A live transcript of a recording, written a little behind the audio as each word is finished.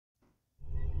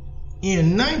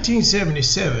In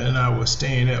 1977, I was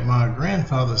staying at my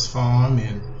grandfather's farm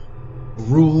in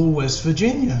rural West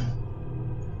Virginia.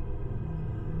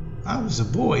 I was a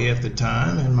boy at the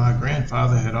time, and my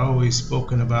grandfather had always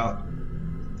spoken about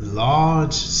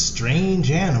large, strange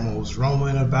animals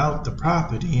roaming about the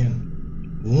property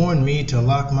and warned me to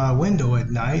lock my window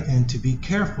at night and to be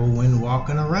careful when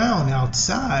walking around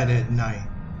outside at night.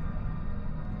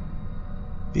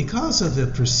 Because of the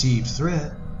perceived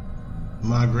threat,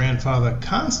 my grandfather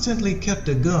constantly kept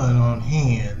a gun on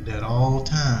hand at all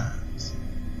times.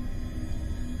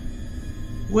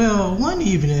 Well, one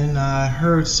evening I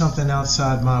heard something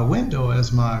outside my window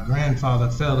as my grandfather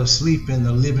fell asleep in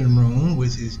the living room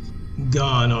with his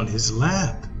gun on his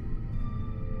lap.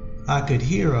 I could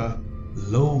hear a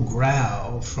low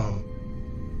growl from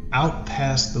out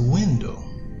past the window.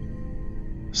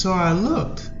 So I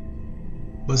looked,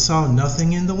 but saw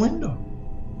nothing in the window.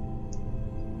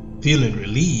 Feeling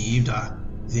relieved, I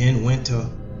then went to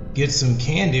get some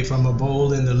candy from a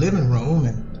bowl in the living room,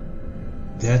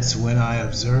 and that's when I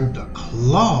observed a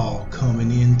claw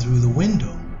coming in through the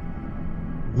window,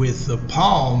 with the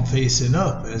palm facing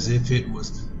up as if it was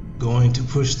going to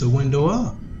push the window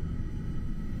up.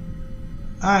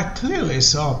 I clearly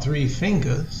saw 3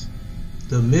 fingers,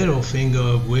 the middle finger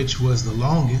of which was the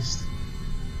longest.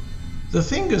 The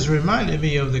fingers reminded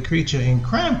me of the creature in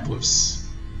Krampus,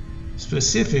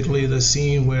 specifically the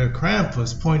scene where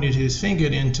Krampus pointed his finger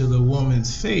into the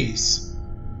woman's face.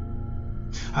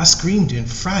 I screamed in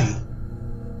fright,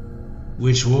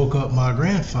 which woke up my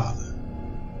grandfather.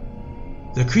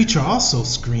 The creature also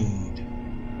screamed.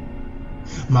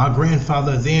 My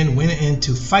grandfather then went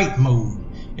into fight mode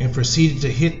and proceeded to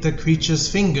hit the creature's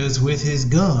fingers with his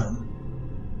gun.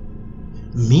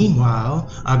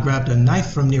 Meanwhile, I grabbed a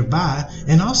knife from nearby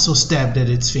and also stabbed at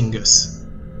its fingers.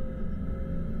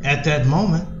 At that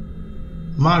moment,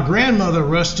 my grandmother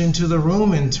rushed into the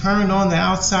room and turned on the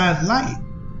outside light,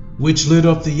 which lit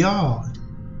up the yard.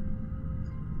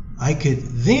 I could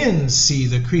then see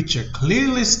the creature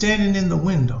clearly standing in the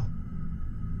window.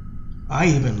 I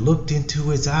even looked into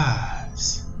its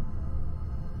eyes.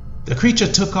 The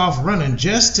creature took off running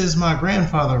just as my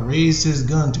grandfather raised his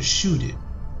gun to shoot it.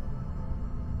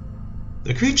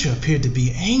 The creature appeared to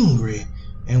be angry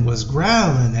and was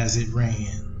growling as it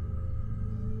ran.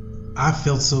 I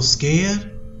felt so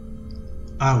scared,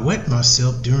 I wet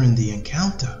myself during the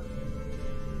encounter.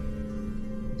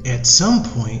 At some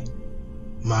point,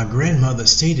 my grandmother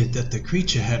stated that the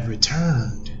creature had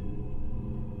returned.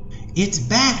 "It's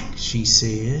back," she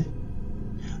said.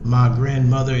 My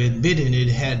grandmother admitted it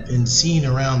had been seen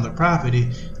around the property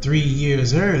 3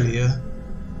 years earlier,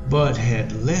 but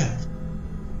had left.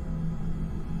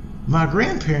 My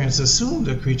grandparents assumed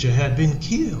the creature had been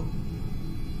killed,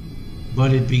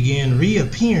 but it began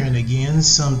reappearing again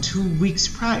some 2 weeks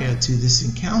prior to this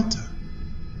encounter.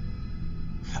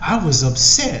 I was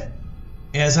upset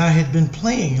as I had been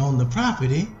playing on the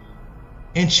property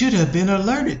and should have been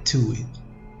alerted to it.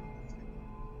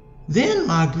 Then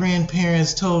my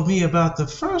grandparents told me about the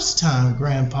first time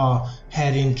Grandpa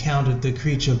had encountered the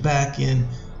creature back in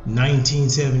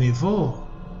 1974.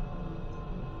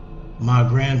 My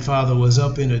grandfather was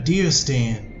up in a deer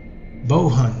stand, bow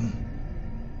hunting,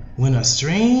 when a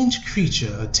strange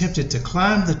creature attempted to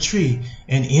climb the tree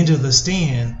and enter the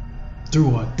stand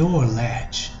through a door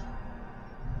latch.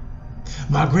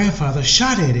 My grandfather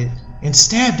shot at it and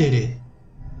stabbed at it,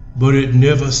 but it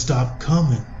never stopped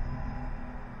coming.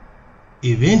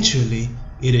 Eventually,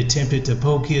 it attempted to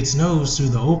poke its nose through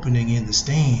the opening in the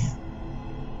stand.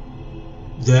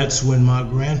 That's when my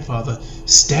grandfather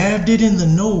stabbed it in the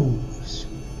nose.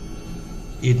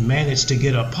 It managed to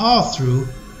get a paw through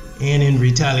and, in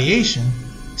retaliation,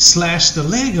 slashed the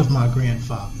leg of my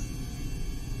grandfather.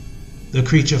 The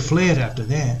creature fled after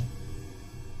that.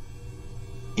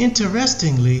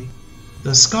 Interestingly,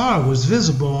 the scar was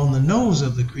visible on the nose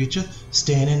of the creature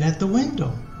standing at the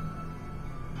window.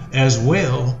 As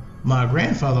well, my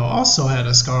grandfather also had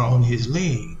a scar on his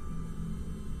leg.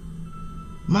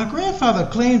 My grandfather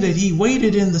claimed that he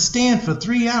waited in the stand for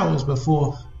 3 hours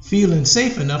before feeling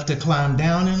safe enough to climb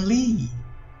down and leave.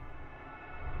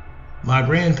 My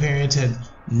grandparents had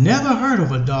never heard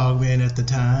of a Dogman at the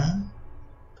time,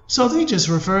 so they just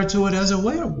referred to it as a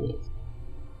werewolf.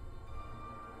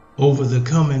 Over the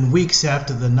coming weeks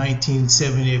after the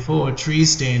 1974 tree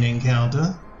stand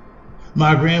encounter,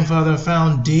 my grandfather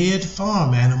found dead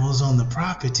farm animals on the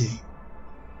property,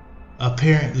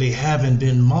 apparently having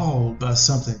been mauled by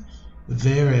something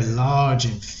very large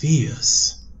and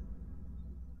fierce.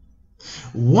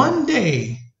 One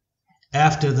day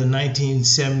after the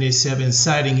 1977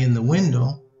 sighting in the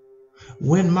window,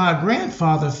 When my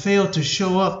grandfather failed to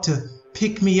show up to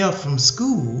pick me up from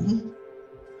school,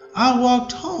 I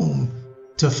walked home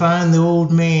to find the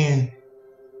old man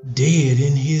dead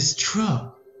in his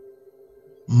truck,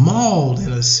 mauled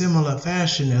in a similar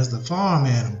fashion as the farm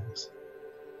animals.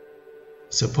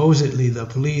 Supposedly, the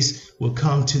police would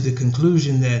come to the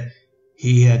conclusion that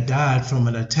he had died from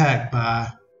an attack by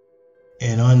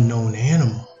an unknown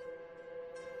animal.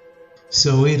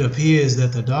 So it appears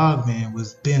that the Dogman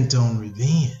was bent on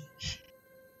revenge.